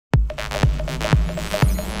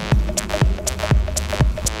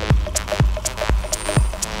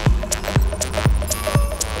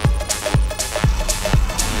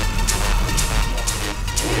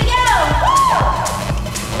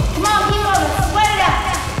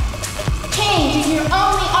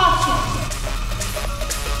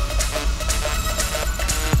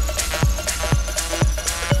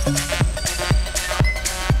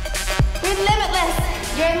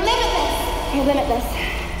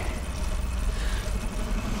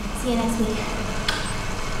See you next week.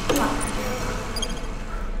 Come on.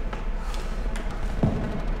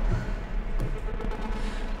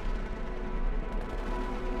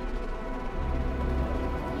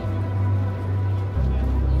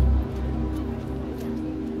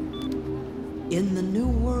 In the new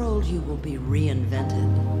world, you will be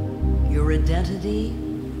reinvented. Your identity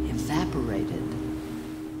evaporated.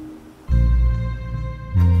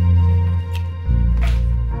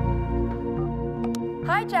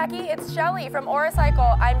 Hi, Jackie. It's Shelly from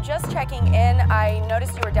Oracycle. I'm just checking in. I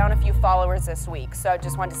noticed you were down a few followers this week, so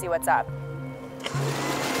just wanted to see what's up.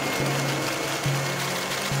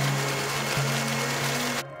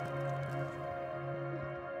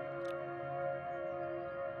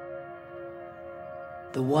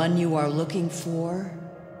 The one you are looking for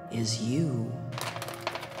is you.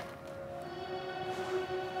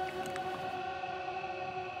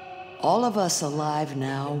 All of us alive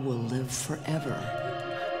now will live forever.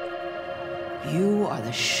 You are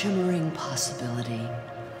the shimmering possibility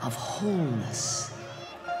of wholeness.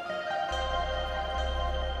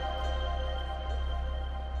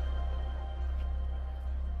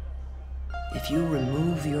 If you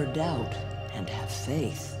remove your doubt and have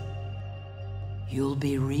faith, you'll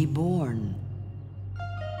be reborn.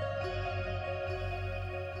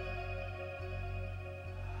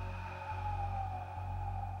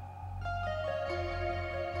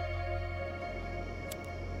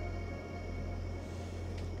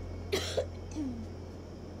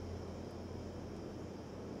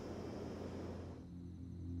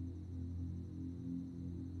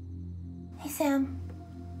 Hey, Sam.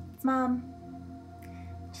 It's Mom.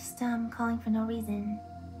 Just, calling for no reason.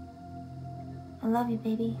 I love you,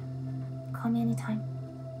 baby. Call me anytime.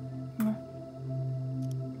 Yeah.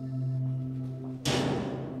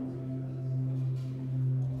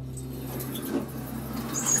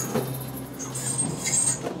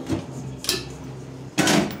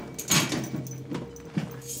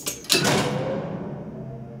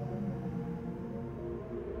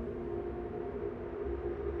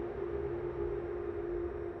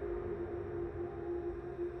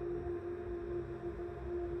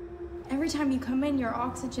 Every time you come in, your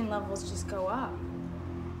oxygen levels just go up.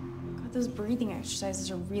 God, those breathing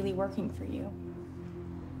exercises are really working for you.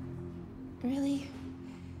 Really?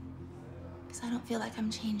 Because I don't feel like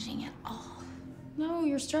I'm changing at all. No,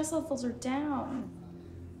 your stress levels are down.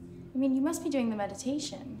 I mean, you must be doing the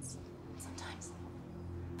meditations. Sometimes.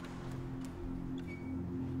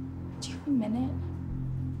 Do you have a minute?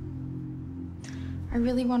 I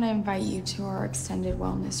really want to invite you to our extended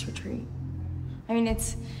wellness retreat. I mean,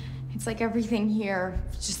 it's like everything here,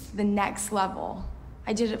 just the next level.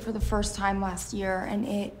 I did it for the first time last year, and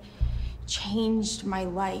it changed my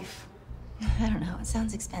life. I don't know, it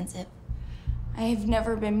sounds expensive. I have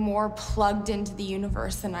never been more plugged into the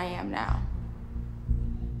universe than I am now.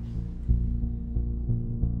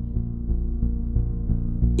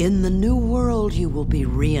 In the new world, you will be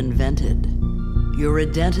reinvented. Your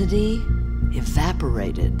identity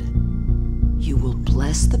evaporated. You will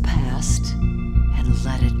bless the past and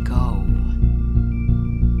let it go.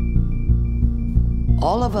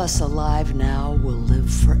 All of us alive now will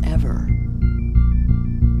live forever.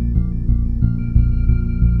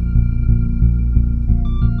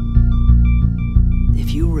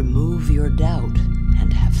 If you remove your doubt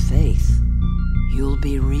and have faith, you'll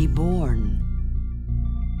be reborn.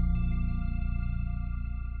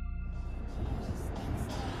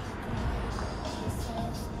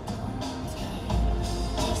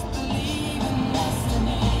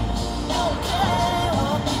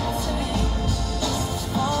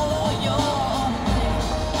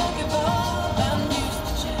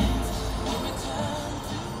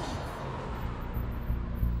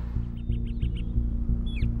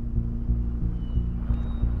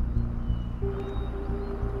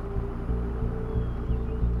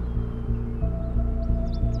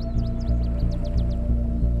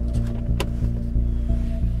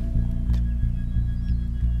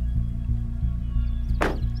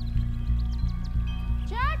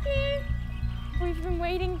 We've been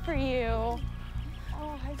waiting for you. Oh,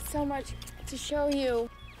 I have so much to show you.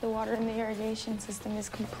 The water in the irrigation system is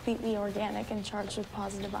completely organic and charged with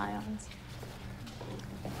positive ions.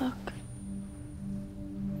 Look.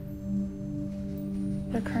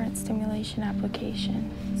 The current stimulation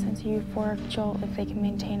application sends a euphoric jolt if they can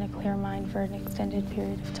maintain a clear mind for an extended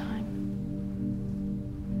period of time.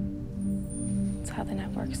 That's how the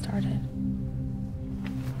network started.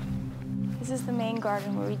 This is the main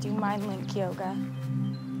garden where we do mind link yoga.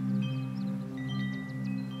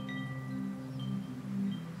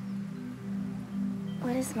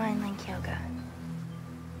 What is mind link yoga?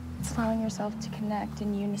 It's Just allowing yourself to connect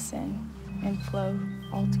in unison and flow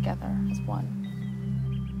all together as one.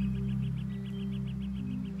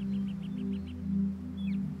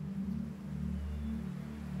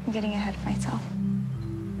 I'm getting ahead of myself.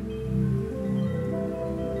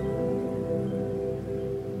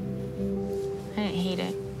 I didn't hate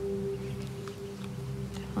it.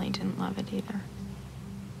 Definitely didn't love it either.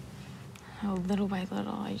 Oh, little by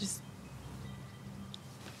little, I just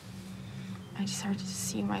started to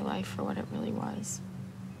see my life for what it really was.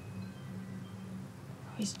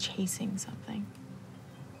 Always chasing something.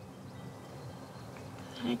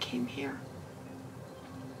 But then I came here.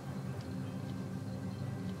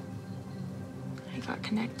 I got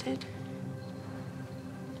connected.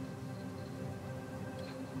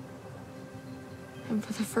 And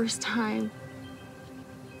for the first time,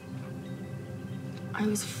 I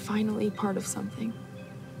was finally part of something.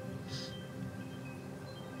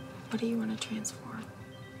 What do you want to transform?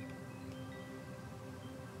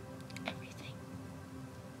 Everything.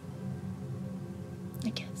 I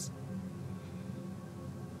guess.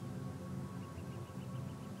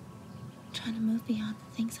 I'm trying to move beyond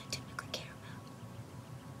the things I typically care about.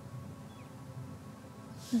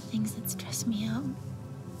 The things that stress me out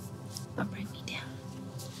or bring me down.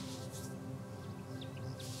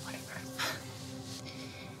 Whatever.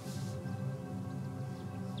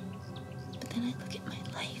 But then I look at my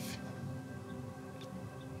life.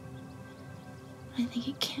 I think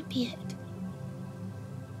it can't be it.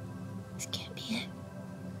 This can't be it.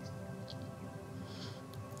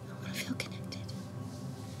 I want to feel connected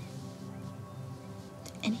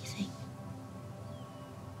to anything,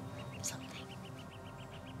 something.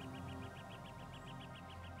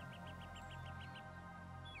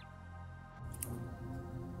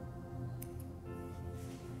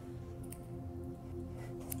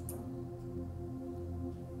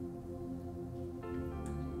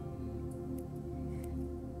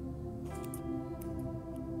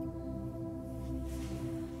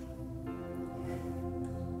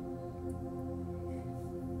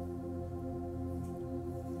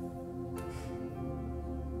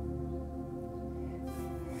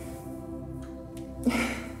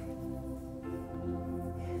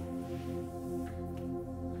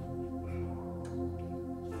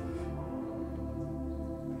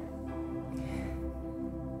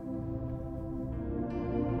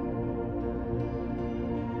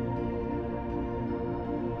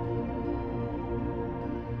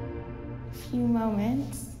 Few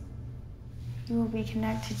moments, you will be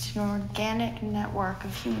connected to an organic network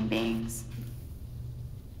of human beings.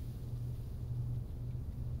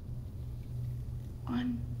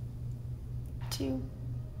 1, 2,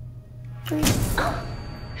 3. Oh,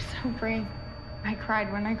 so brave. I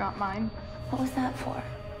cried when I got mine. What was that for?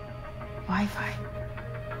 Wi-Fi.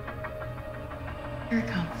 Here it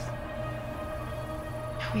comes.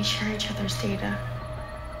 How we share each other's data.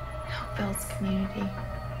 How it builds community.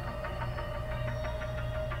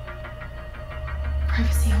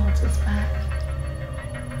 Privacy holds us back.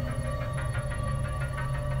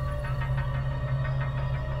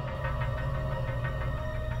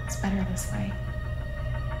 It's better this way.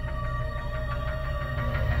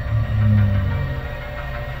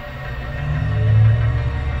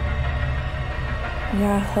 We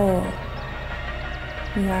are whole.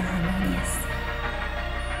 We are harmonious.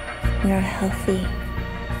 We are healthy.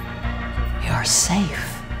 We are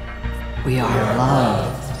safe. We are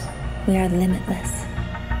loved. We are limitless.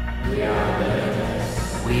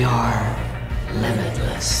 We are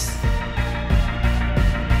limitless.